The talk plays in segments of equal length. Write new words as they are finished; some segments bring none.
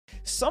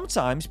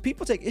sometimes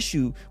people take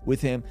issue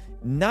with him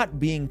not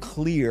being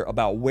clear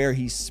about where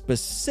he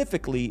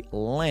specifically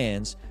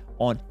lands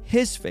on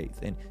his faith,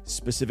 and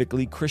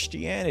specifically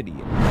Christianity.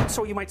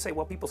 So you might say,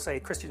 well,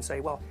 Christians say,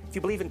 well, if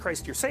you believe in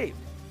Christ, you're saved.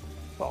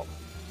 Well,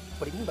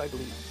 what do you mean by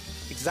believe?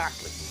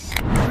 Exactly.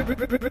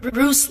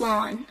 Bruce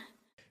Lawn.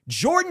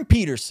 Jordan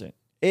Peterson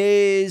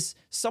is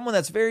someone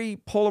that's very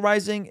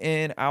polarizing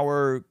in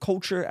our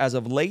culture as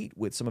of late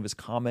with some of his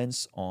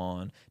comments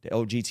on the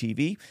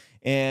LGTV.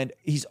 And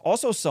he's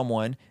also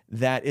someone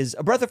that is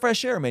a breath of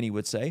fresh air, many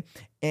would say.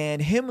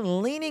 And him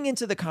leaning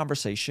into the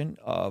conversation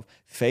of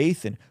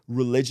faith and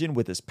religion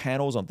with his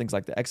panels on things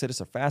like the Exodus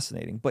are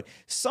fascinating. But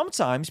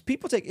sometimes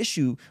people take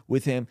issue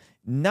with him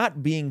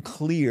not being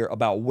clear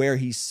about where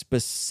he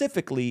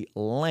specifically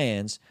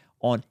lands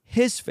on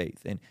his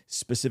faith, and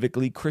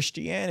specifically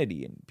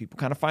Christianity. And people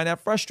kind of find that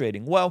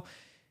frustrating. Well,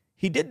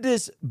 he did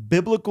this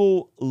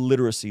biblical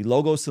literacy,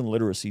 Logos and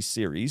Literacy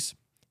series,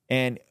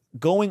 and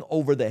going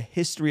over the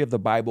history of the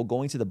Bible,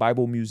 going to the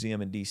Bible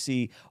Museum in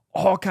DC,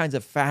 all kinds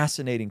of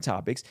fascinating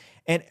topics.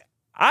 And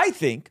I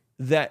think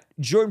that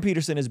Jordan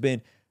Peterson has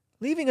been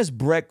leaving us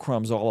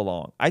breadcrumbs all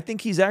along. I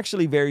think he's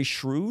actually very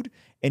shrewd,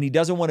 and he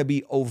doesn't want to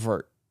be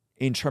overt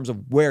in terms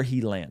of where he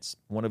lands.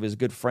 One of his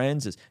good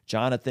friends is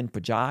Jonathan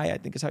Pajai, I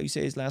think is how you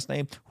say his last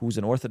name, who's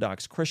an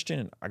Orthodox Christian.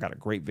 And I got a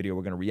great video.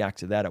 We're going to react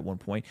to that at one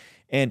point.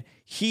 And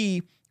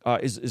he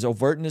is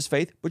overt in his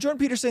faith. But Jordan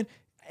Peterson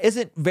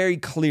isn't very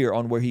clear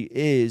on where he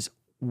is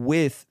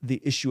with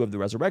the issue of the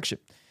resurrection.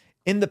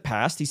 In the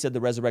past, he said the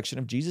resurrection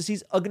of Jesus,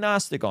 he's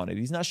agnostic on it.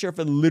 He's not sure if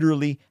it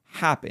literally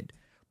happened.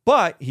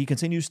 But he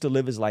continues to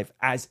live his life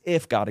as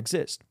if God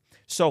exists.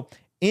 So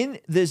in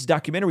this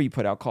documentary he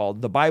put out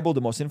called The Bible,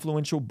 the Most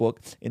Influential Book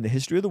in the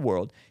History of the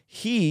World,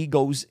 he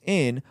goes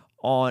in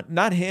on,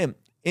 not him,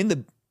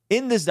 in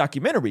this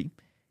documentary,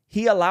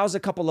 he allows a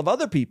couple of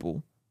other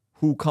people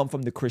who come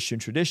from the Christian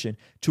tradition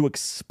to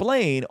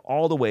explain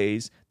all the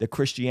ways that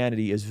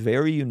Christianity is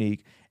very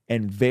unique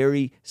and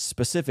very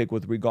specific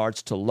with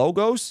regards to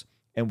logos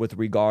and with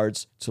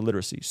regards to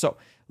literacy. So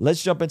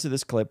let's jump into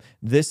this clip.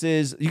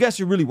 You guys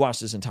should really watch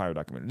this entire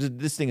documentary.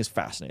 This thing is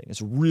fascinating.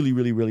 It's really,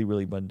 really, really,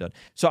 really well done.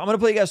 So I'm going to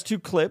play you guys two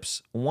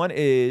clips. One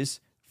is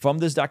from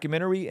this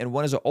documentary, and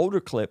one is an older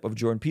clip of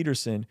Jordan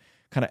Peterson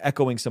kind of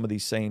echoing some of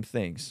these same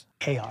things.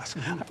 Chaos,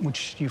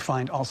 which you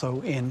find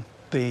also in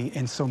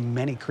so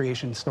many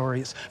creation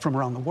stories from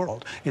around the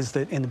world, is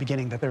that in the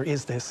beginning that there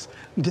is this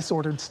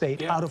disordered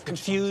state, out of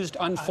confused,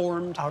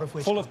 unformed,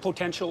 full of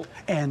potential.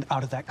 And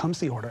out of that comes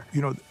the order.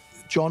 You know,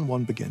 John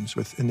 1 begins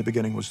with, in the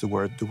beginning was the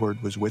Word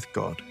was with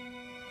God.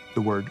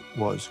 The Word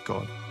was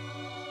God.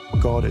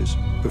 God is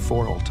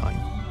before all time.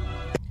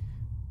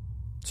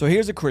 So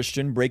here's a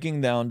Christian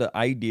breaking down the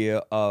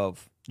idea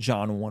of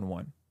John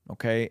 1:1,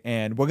 okay?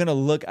 And we're going to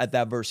look at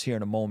that verse here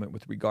in a moment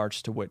with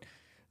regards to what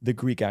the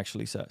Greek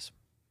actually says.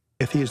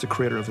 If he is the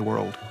creator of the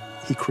world,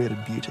 he created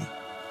beauty.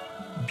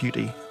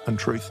 Beauty and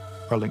truth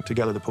are linked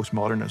together. The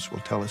postmodernists will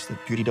tell us that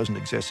beauty doesn't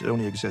exist. It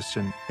only exists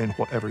in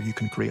whatever you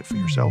can create for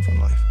yourself in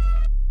life.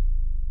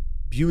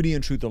 Beauty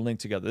and truth are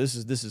linked together. This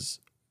is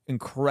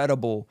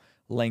incredible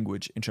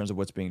language in terms of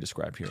what's being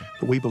described here.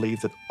 But we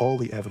believe that all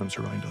the evidence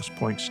around us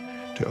points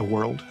to a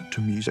world, to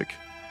music,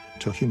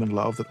 to human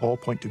love, that all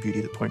point to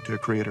beauty, that point to a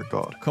creator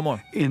God. Come on.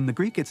 In the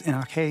Greek, it's in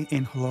arche,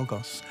 in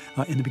logos.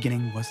 In the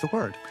beginning was the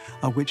Word,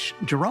 which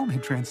Jerome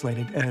had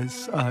translated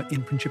as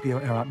in principio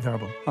erat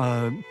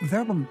verbum.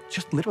 Verbum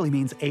just literally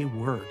means a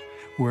word,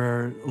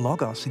 where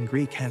logos in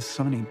Greek has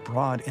so many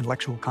broad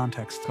intellectual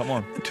contexts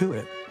to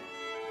it.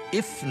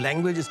 If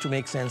language is to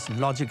make sense,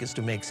 logic is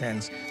to make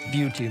sense,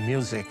 beauty,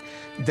 music,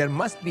 there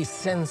must be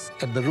sense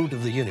at the root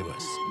of the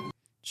universe.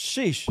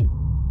 Sheesh.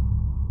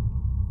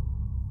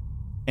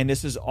 And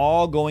this is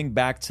all going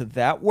back to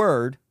that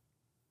word,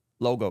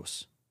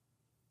 logos,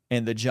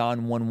 and the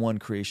John 1:1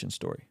 creation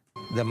story.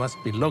 There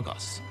must be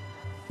logos,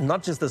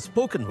 not just the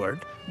spoken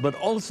word, but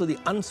also the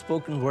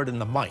unspoken word in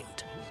the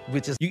mind,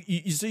 which is...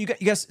 So you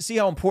guys see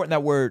how important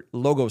that word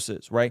logos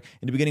is, right?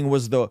 In the beginning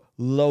was the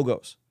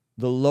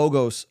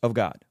logos of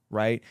God,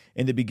 right?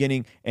 In the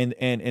beginning, and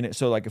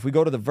so like if we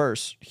go to the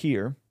verse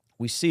here,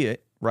 we see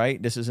it,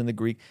 right? This is in the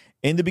Greek.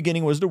 In the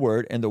beginning was the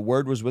Word, and the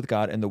Word was with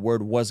God, and the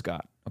Word was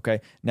God.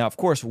 Okay. Now, of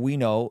course, we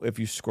know if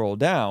you scroll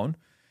down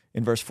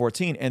in verse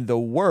 14, and the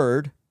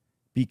Word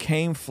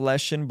became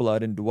flesh and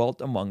blood and dwelt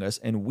among us,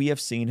 and we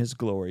have seen his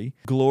glory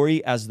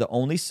as the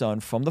only Son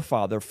from the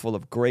Father, full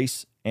of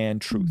grace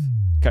and truth.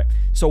 Okay.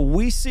 So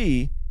we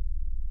see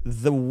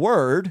the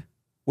Word,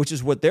 which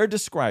is what they're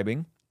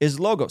describing, is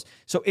logos.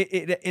 So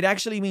it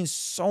actually means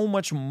so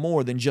much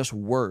more than just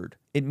word.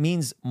 It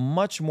means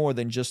much more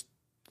than just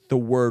the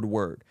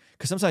word.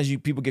 Because sometimes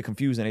people get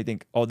confused and they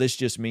think, oh, this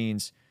just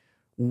means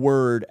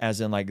word as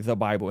in like the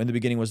Bible. In the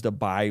beginning was the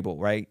Bible,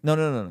 right?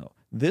 No.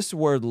 This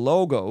word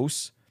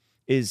logos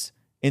is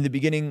in the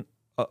beginning,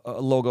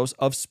 logos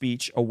of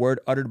speech, a word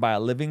uttered by a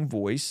living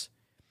voice,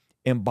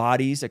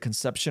 embodies a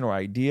conception or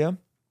idea,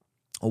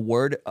 a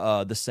word,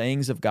 the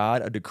sayings of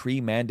God, a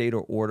decree, mandate,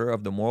 or order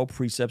of the moral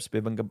precepts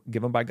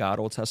given by God,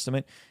 Old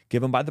Testament,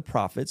 given by the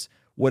prophets,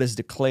 what is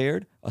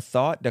declared, a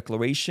thought,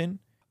 declaration,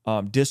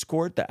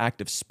 discord, the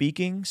act of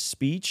speaking,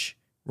 speech,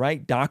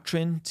 right?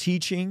 Doctrine,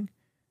 teaching,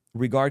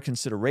 regard,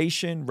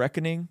 consideration,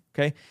 reckoning,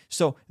 okay?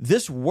 So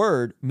this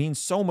word means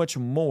so much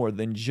more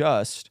than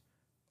just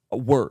a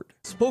word.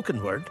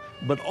 Spoken word,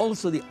 but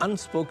also the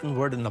unspoken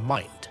word in the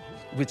mind,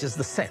 which is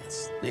the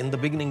sense. In the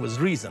beginning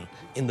was reason,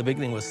 in the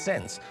beginning was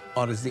sense,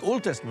 or as the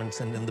Old Testament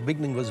said, in the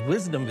beginning was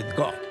wisdom with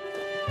God.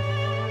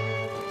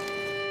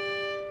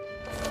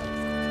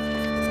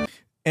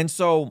 And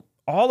so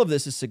all of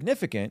this is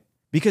significant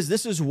because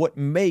this is what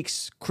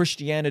makes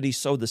Christianity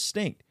so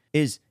distinct,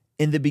 is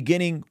in the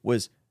beginning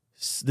was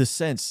the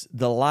sense,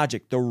 the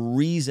logic, the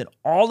reason.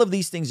 All of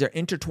these things are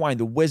intertwined.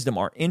 The wisdom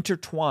are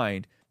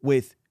intertwined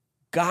with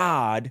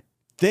God.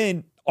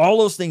 Then all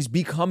those things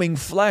becoming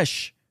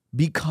flesh,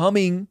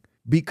 becoming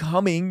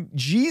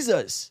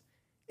Jesus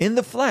in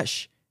the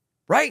flesh,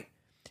 right?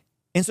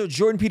 And so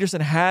Jordan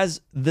Peterson has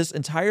this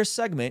entire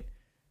segment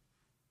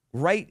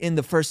right in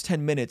the first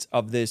 10 minutes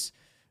of this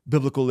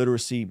biblical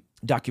literacy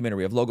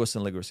documentary of Logos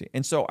and Literacy.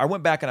 And so I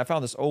went back and I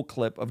found this old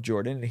clip of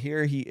Jordan, and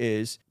here he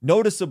is,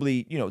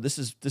 noticeably, this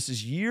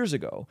is years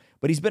ago,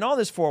 but he's been on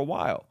this for a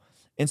while.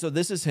 And so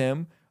this is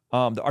him,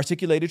 the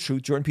articulated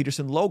truth, Jordan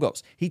Peterson,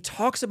 Logos. He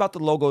talks about the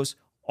Logos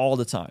all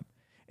the time.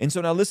 And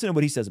so now listen to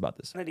what he says about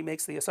this. Christianity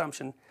makes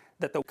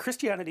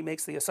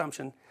the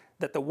assumption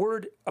that the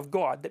word of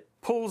God that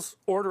pulls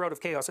order out of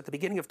chaos at the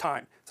beginning of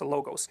time, it's a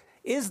Logos,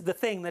 is the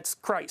thing that's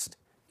Christ.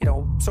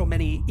 So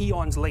many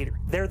eons later.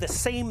 They're the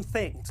same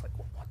thing. It's like,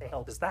 well, what the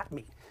hell does that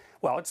mean?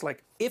 Well, it's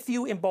like, if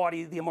you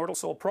embody the immortal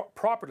soul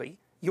properly,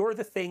 you're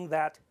the thing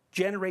that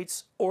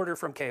generates order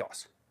from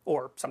chaos.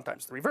 Or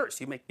sometimes the reverse.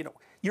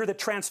 You're the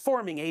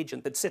transforming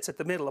agent that sits at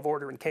the middle of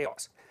order and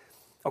chaos.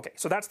 Okay,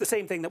 so that's the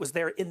same thing that was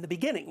there in the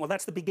beginning. Well,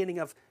 that's the beginning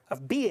of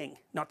being,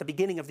 not the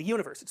beginning of the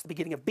universe. It's the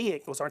beginning of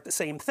being. Those aren't the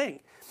same thing.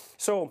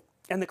 So,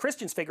 and the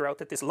Christians figure out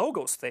that this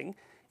Logos thing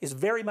is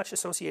very much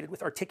associated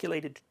with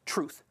articulated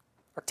truth.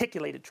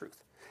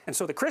 And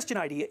so the Christian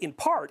idea, in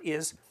part,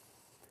 is,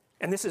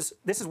 and this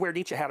is where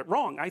Nietzsche had it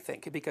wrong, I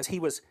think, because he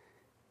was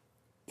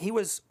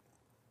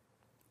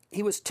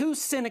too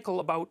cynical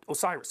about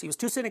Osiris. He was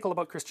too cynical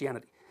about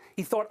Christianity.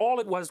 He thought all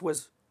it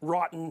was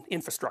rotten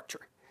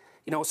infrastructure.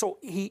 So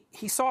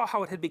he saw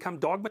how it had become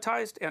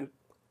dogmatized and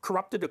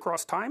corrupted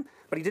across time,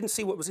 but he didn't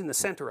see what was in the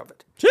center of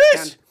it.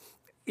 Jeez!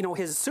 And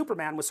his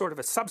Superman was sort of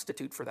a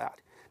substitute for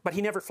that, but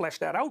he never fleshed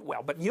that out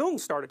well. But Jung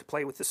started to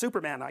play with the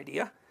Superman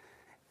idea,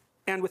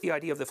 and with the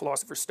idea of the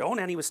Philosopher's Stone,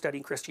 and he was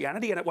studying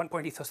Christianity, and at one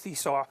point he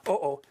saw,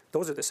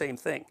 those are the same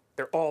thing.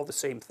 They're all the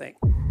same thing.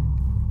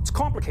 It's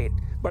complicated,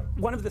 but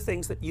one of the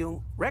things that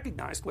Jung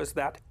recognized was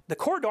that the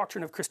core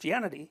doctrine of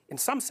Christianity, in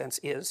some sense,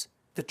 is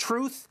the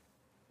truth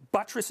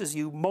buttresses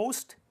you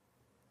most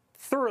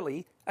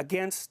thoroughly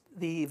against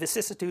the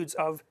vicissitudes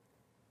of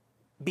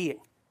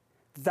being.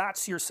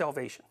 That's your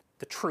salvation,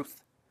 the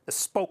truth, the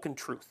spoken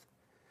truth.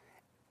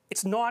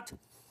 It's not...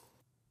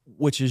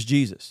 Which is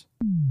Jesus.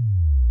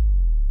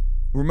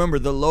 Remember,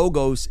 the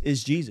Logos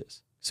is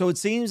Jesus. So it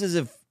seems as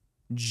if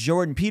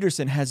Jordan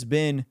Peterson has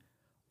been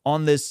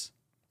on this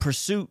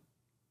pursuit,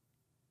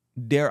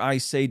 dare I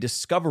say,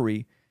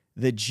 discovery,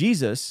 that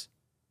Jesus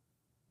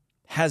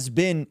has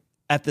been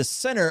at the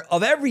center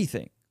of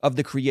everything, of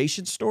the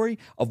creation story,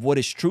 of what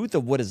is truth,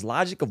 of what is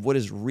logic, of what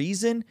is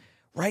reason,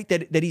 right?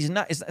 That he's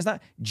not, it's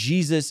not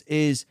Jesus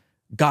is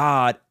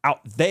God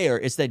out there.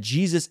 It's that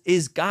Jesus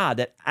is God,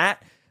 that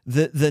at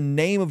the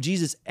name of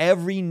Jesus,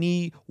 every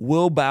knee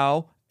will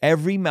bow,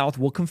 every mouth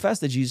will confess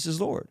that Jesus is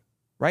Lord,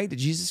 right? That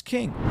Jesus is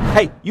King.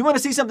 Hey, you want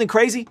to see something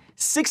crazy?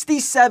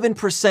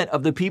 67%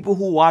 of the people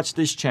who watch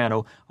this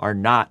channel are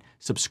not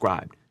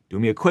subscribed. Do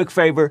me a quick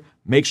favor,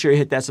 make sure you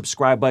hit that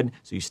subscribe button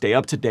so you stay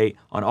up to date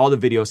on all the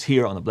videos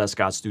here on the Blessed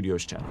God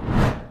Studios channel.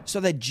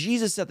 So that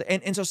Jesus at the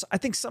end, and so I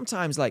think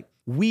sometimes like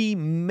we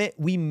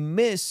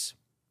miss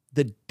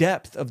the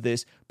depth of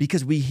this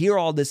because we hear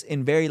all this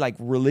in very like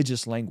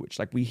religious language.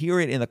 Like we hear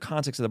it in the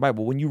context of the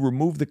Bible. When you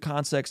remove the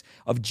context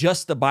of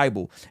just the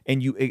Bible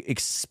and you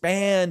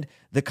expand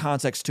the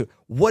context to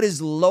what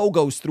is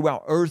Logos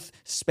throughout earth,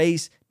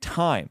 space,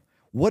 time.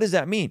 What does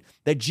that mean?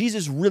 That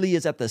Jesus really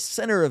is at the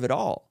center of it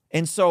all.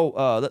 And so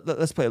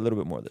let's play a little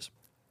bit more of this.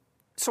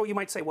 So you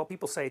might say,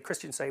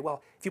 Christians say,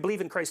 well, if you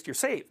believe in Christ, you're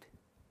saved.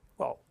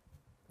 Well,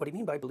 what do you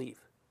mean by believe?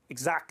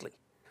 Exactly.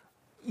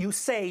 You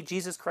say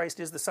Jesus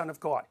Christ is the Son of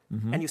God,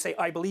 and you say,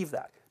 I believe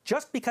that.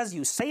 Just because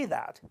you say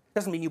that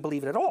doesn't mean you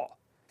believe it at all.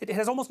 It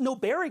has almost no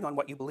bearing on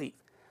what you believe.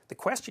 The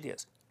question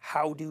is,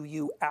 how do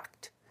you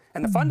act?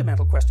 And the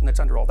fundamental question that's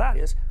under all that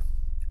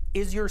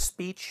is your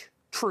speech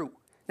true?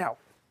 Now,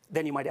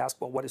 then you might ask,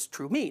 well, what does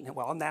true mean?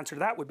 Well, and the answer to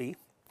that would be,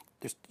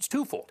 it's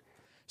twofold.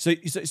 So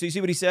you see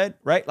what he said,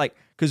 right? Like,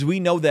 because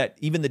we know that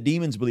even the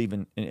demons believe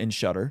in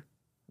shudder,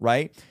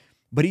 right?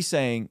 But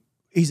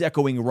he's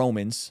echoing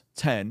Romans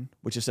 10,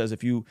 which it says,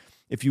 if you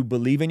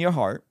believe in your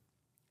heart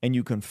and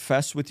you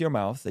confess with your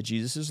mouth that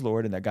Jesus is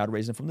Lord and that God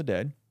raised him from the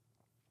dead,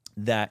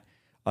 that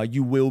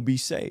you will be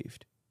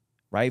saved,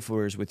 right?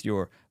 For it is with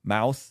your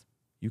mouth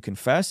you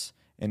confess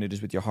and it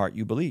is with your heart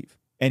you believe.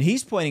 And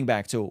he's pointing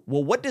back to,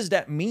 well, what does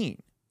that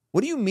mean?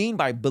 What do you mean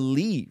by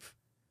believe?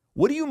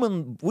 What do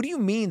you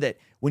mean that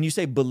when you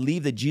say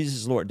believe that Jesus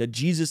is Lord, that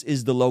Jesus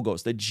is the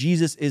Logos, that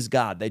Jesus is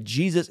God, that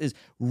Jesus is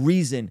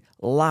reason,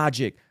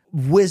 logic,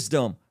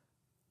 wisdom,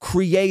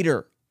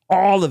 creator,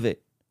 all of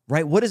it,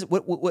 right? What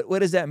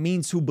does that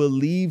mean to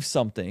believe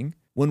something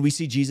when we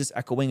see Jesus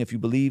echoing, if you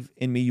believe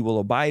in me, you will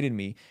abide in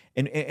me?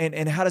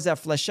 And how does that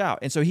flesh out?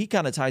 And so he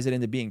kind of ties it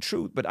into being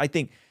truth. But I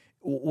think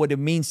what it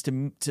means to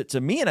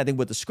me, and I think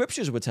what the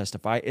scriptures would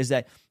testify, is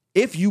that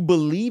if you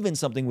believe in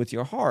something with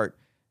your heart,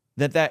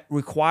 that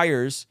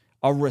requires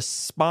a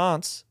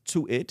response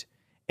to it.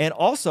 And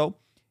also,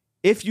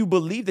 if you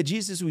believe that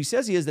Jesus is who he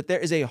says he is, that there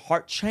is a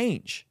heart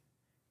change,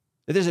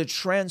 that there's a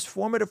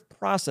transformative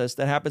process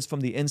that happens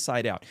from the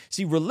inside out.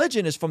 See,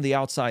 religion is from the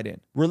outside in.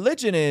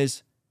 Religion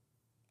is,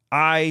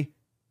 I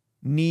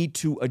need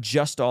to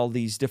adjust all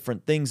these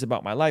different things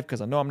about my life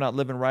because I know I'm not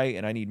living right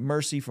and I need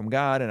mercy from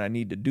God and I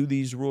need to do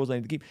these rules I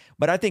need to keep.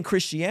 But I think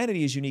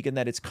Christianity is unique in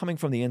that it's coming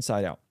from the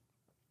inside out.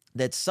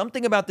 That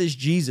something about this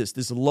Jesus,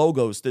 this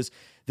Logos, this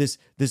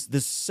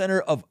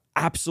center of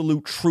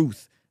absolute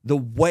truth, the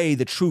way,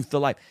 the truth, the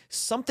life,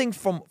 something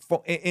from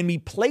in me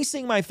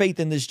placing my faith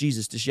in this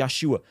Jesus, this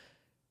Yeshua,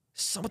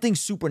 something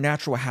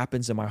supernatural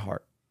happens in my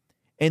heart.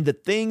 And the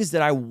things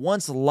that I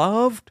once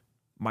loved,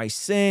 my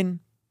sin,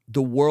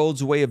 the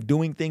world's way of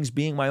doing things,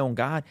 being my own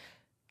God,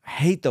 I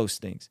hate those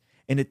things.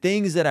 And the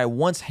things that I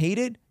once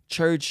hated,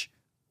 church,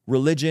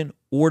 religion,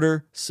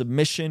 order,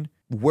 submission,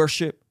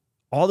 worship,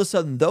 all of a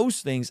sudden, those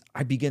things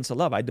I begin to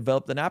love. I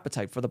developed an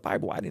appetite for the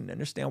Bible. I didn't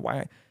understand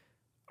why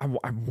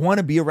I want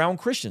to be around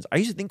Christians. I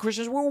used to think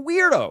Christians were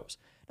weirdos.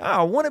 No,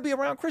 I want to be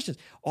around Christians.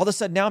 All of a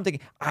sudden, now I'm thinking,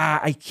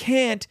 I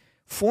can't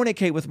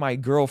fornicate with my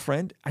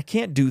girlfriend. I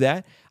can't do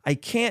that.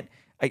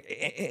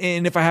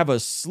 And if I have a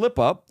slip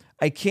up,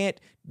 I can't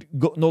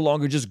no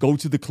longer just go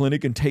to the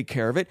clinic and take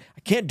care of it.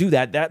 I can't do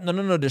that.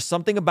 No. There's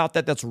something about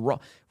that that's wrong,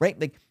 right?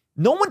 Like,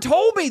 no one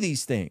told me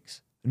these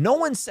things. No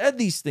one said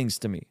these things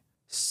to me.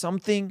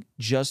 Something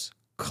just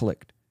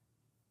clicked.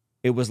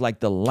 It was like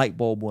the light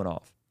bulb went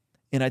off.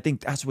 And I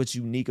think that's what's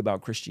unique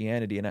about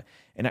Christianity. And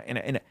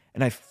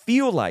I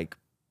feel like,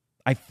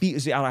 I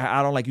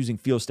don't like using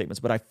feel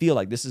statements, but I feel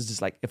like this is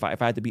just like, if I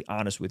had to be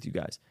honest with you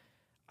guys,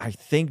 I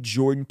think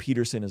Jordan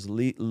Peterson is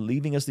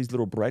leaving us these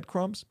little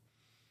breadcrumbs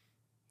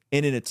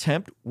in an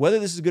attempt, whether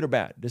this is good or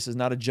bad, this is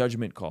not a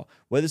judgment call,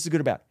 whether this is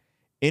good or bad,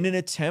 in an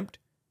attempt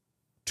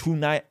to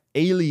not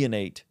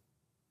alienate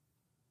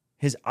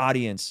his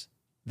audience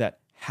that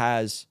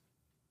has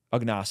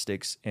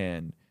agnostics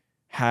and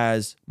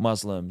has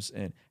Muslims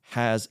and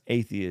has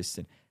atheists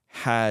and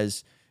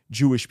has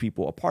Jewish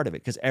people a part of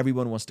it, because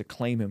everyone wants to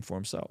claim him for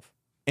himself.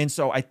 And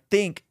so I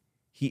think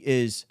he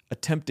is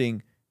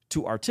attempting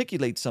to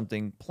articulate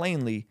something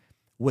plainly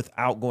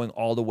without going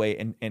all the way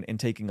and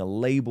taking a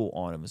label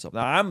on himself.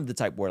 Now, I'm the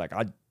type where like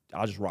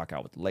I'll just rock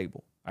out with the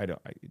label.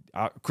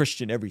 I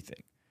Christian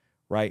everything,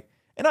 right?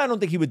 And I don't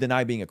think he would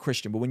deny being a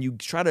Christian, but when you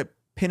try to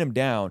pin him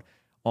down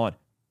on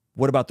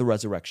what about the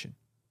resurrection?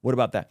 What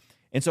about that?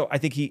 And so I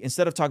think he,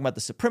 instead of talking about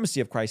the supremacy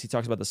of Christ, he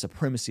talks about the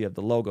supremacy of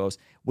the Logos,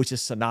 which is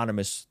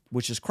synonymous,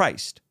 which is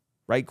Christ,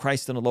 right?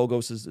 Christ and the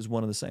Logos is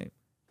one and the same.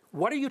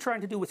 What are you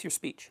trying to do with your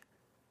speech?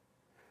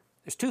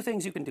 There's two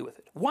things you can do with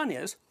it. One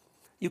is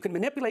you can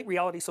manipulate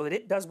reality so that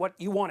it does what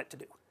you want it to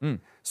do.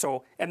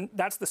 So, and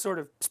that's the sort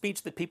of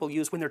speech that people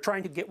use when they're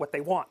trying to get what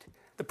they want.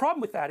 The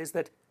problem with that is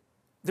that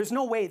there's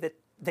no way that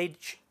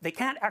they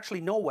can't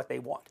actually know what they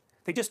want.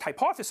 They just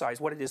hypothesize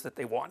what it is that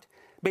they want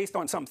based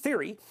on some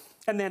theory,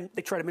 and then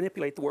they try to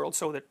manipulate the world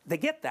so that they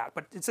get that.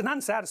 But it's an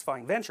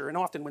unsatisfying venture, and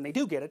often when they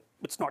do get it,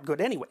 it's not good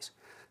anyways.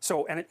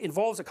 So, and it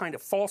involves a kind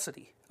of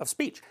falsity of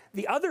speech.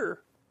 The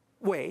other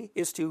way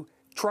is to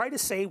try to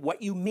say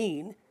what you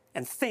mean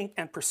and think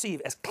and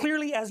perceive as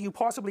clearly as you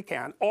possibly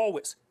can,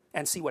 always,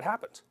 and see what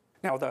happens.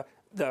 Now,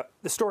 the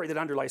story that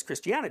underlies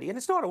Christianity, and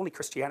it's not only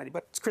Christianity,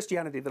 but it's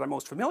Christianity that I'm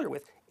most familiar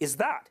with, is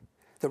that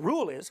the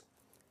rule is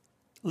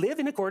live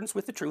in accordance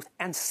with the truth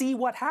and see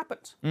what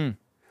happens.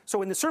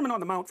 So in the Sermon on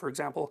the Mount, for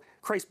example,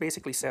 Christ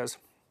basically says,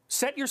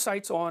 set your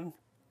sights on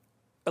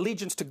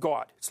allegiance to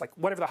God. It's like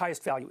whatever the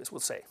highest value is,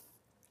 we'll say.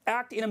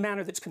 Act in a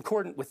manner that's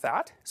concordant with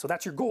that, so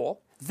that's your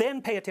goal.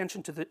 Then pay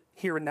attention to the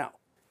here and now,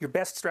 your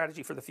best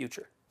strategy for the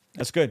future.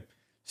 That's good.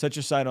 Set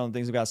your sight on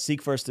things of God.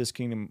 Seek first this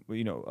kingdom,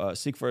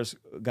 seek first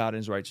God and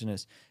his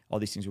righteousness. All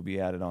these things will be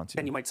added on to you.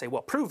 And you might say,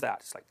 well, prove that.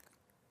 It's like,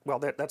 well,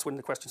 that's when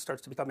the question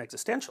starts to become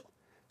existential.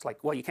 It's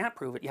like, well, you can't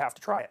prove it, you have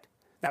to try it.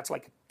 That's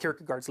like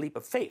Kierkegaard's leap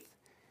of faith.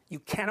 You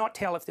cannot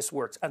tell if this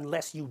works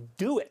unless you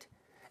do it.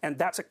 And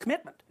that's a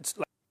commitment. It's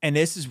like, and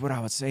this is what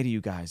I would say to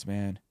you guys,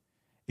 man.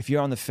 If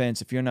you're on the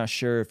fence, if you're not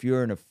sure, if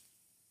you're in a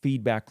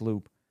feedback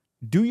loop,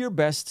 do your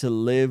best to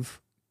live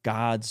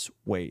God's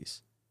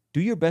ways.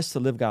 Do your best to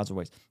live God's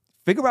ways.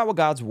 Figure out what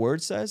God's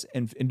word says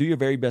and do your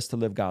very best to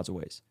live God's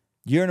ways.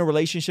 You're in a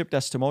relationship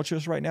that's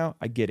tumultuous right now.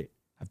 I get it.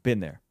 I've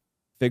been there.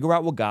 Figure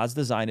out what God's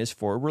design is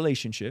for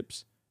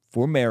relationships,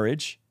 for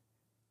marriage,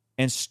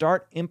 and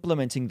start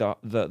implementing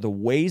the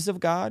ways of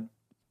God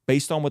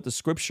based on what the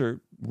scripture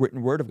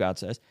written word of God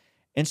says,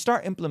 and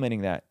start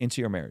implementing that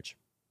into your marriage.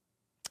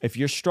 If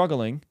you're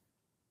struggling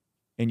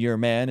and you're a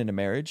man in a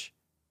marriage,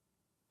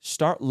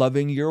 start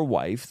loving your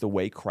wife the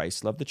way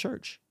Christ loved the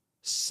church,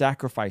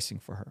 sacrificing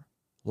for her,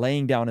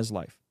 laying down his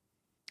life.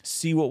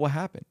 See what will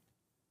happen,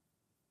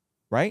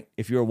 right?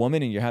 If you're a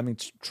woman and you're having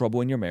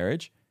trouble in your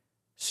marriage,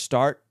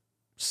 start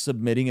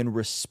submitting and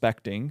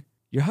respecting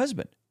your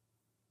husband.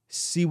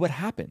 See what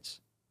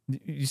happens.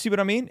 You see what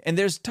I mean? And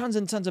there's tons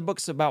and tons of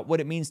books about what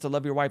it means to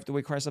love your wife the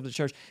way Christ loved the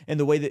church and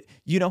the way that,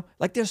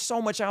 like there's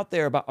so much out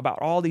there about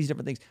all these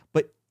different things.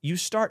 But you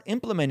start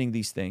implementing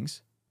these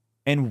things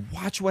and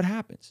watch what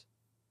happens,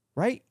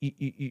 right?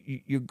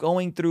 You're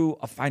going through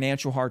a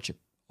financial hardship.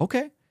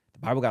 Okay, the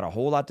Bible got a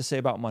whole lot to say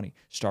about money.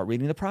 Start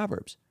reading the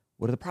Proverbs.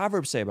 What do the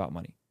Proverbs say about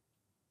money?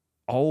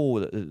 Oh,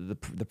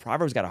 the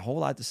Proverbs got a whole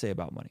lot to say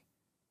about money.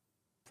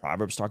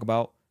 Proverbs talk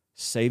about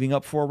saving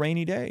up for a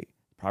rainy day.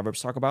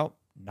 Proverbs talk about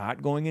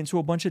not going into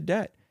a bunch of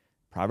debt.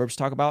 Proverbs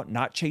talk about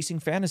not chasing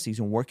fantasies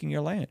and working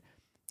your land.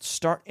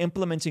 Start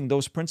implementing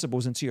those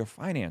principles into your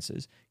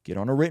finances. Get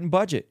on a written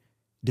budget.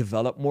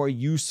 Develop more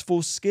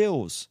useful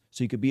skills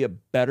so you could be a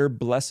better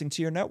blessing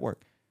to your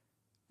network,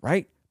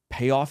 right?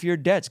 Pay off your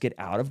debts. Get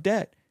out of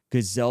debt.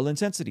 Gazelle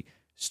intensity.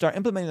 Start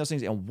implementing those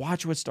things and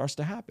watch what starts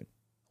to happen.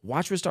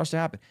 Watch what starts to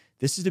happen.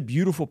 This is the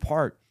beautiful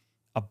part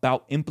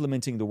about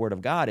implementing the word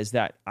of God is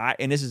that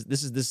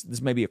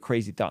this may be a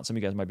crazy thought. Some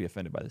of you guys might be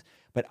offended by this,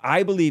 but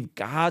I believe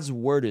God's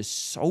word is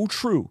so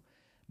true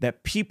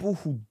that people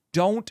who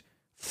don't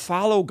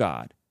follow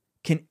God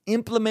can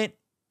implement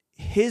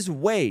his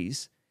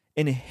ways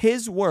in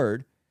his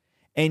word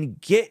and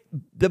get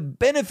the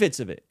benefits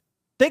of it.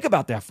 Think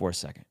about that for a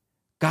second.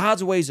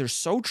 God's ways are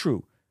so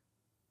true.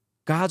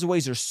 God's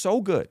ways are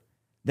so good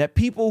that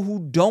people who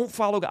don't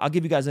follow God, I'll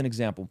give you guys an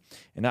example.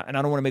 And I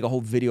don't want to make a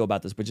whole video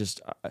about this, but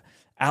just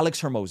Alex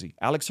Hormozi.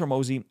 Alex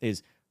Hormozi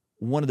is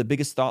one of the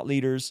biggest thought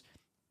leaders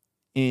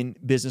in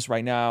business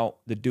right now.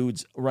 The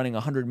dude's running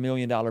a $100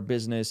 million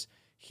business.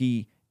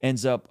 He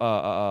ends up,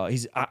 I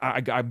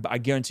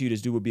guarantee you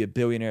this dude would be a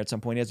billionaire at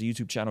some point. He has a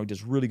YouTube channel. He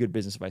does really good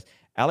business advice.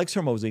 Alex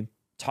Hormozi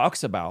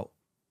talks about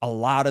a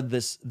lot of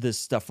this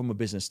stuff from a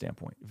business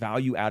standpoint.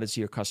 Value added to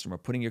your customer,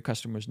 putting your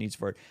customer's needs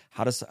first.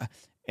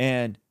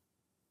 And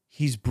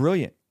he's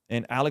brilliant.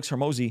 And Alex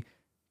Hormozi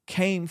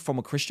came from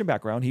a Christian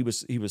background. He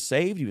was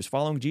saved. He was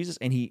following Jesus,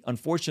 and he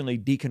unfortunately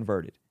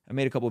deconverted. I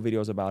made a couple of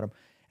videos about him.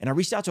 And I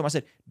reached out to him. I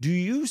said, do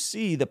you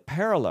see the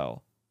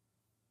parallel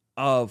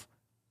of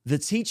the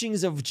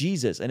teachings of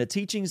Jesus and the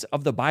teachings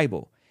of the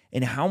Bible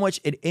and how much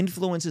it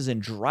influences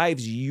and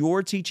drives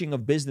your teaching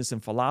of business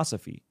and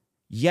philosophy,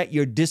 yet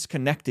you're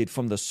disconnected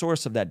from the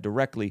source of that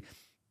directly,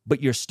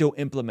 but you're still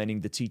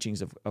implementing the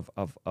teachings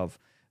of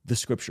the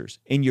scriptures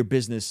in your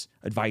business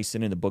advice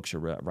and in the books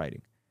you're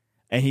writing?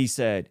 And he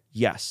said,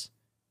 yes.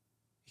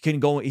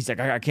 He's like,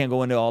 I can't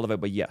go into all of it,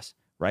 but yes,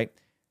 right?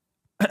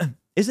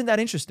 Isn't that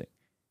interesting?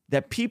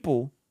 That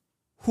people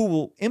who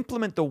will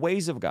implement the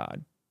ways of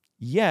God,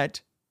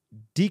 yet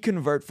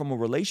deconvert from a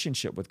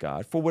relationship with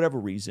God for whatever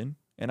reason,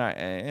 and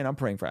I'm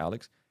praying for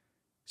Alex,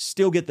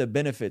 still get the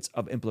benefits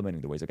of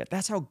implementing the ways of God.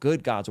 That's how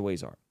good God's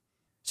ways are.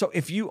 So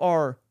if you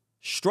are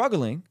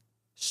struggling,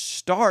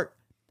 start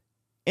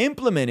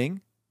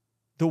implementing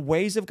the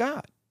ways of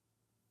God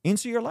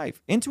into your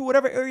life, into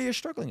whatever area you're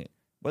struggling in,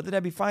 whether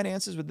that be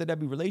finances, whether that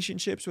be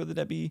relationships, whether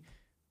that be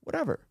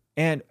whatever,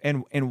 and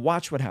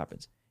watch what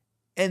happens.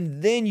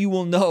 And then you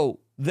will know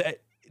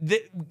that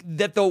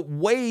the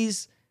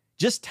ways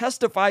just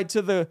testified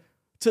to the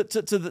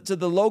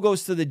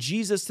logos, to the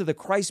Jesus, to the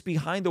Christ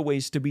behind the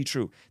ways to be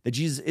true, that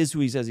Jesus is who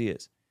he says he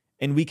is.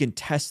 And we can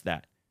test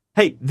that.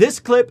 Hey, this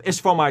clip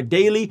is from our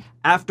daily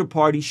after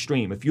party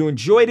stream. If you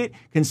enjoyed it,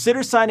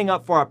 consider signing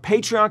up for our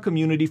Patreon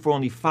community for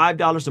only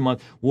 $5 a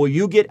month, where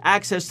you get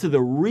access to the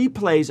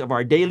replays of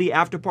our daily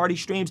after party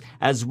streams,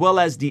 as well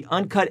as the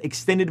uncut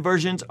extended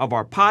versions of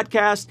our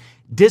podcast,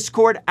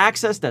 Discord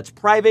access that's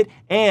private,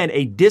 and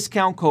a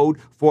discount code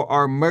for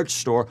our merch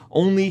store,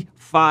 only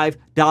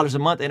 $5 a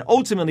month. And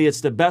ultimately,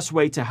 it's the best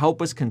way to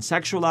help us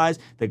contextualize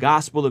the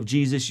gospel of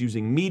Jesus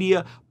using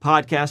media,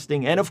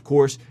 podcasting, and of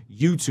course,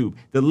 YouTube.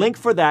 The link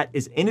for that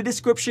is in the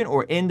description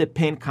or in the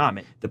pinned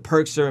comment. The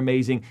perks are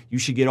amazing. You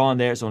should get on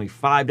there. It's only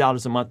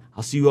 $5 a month.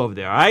 I'll see you over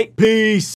there, all right? Peace.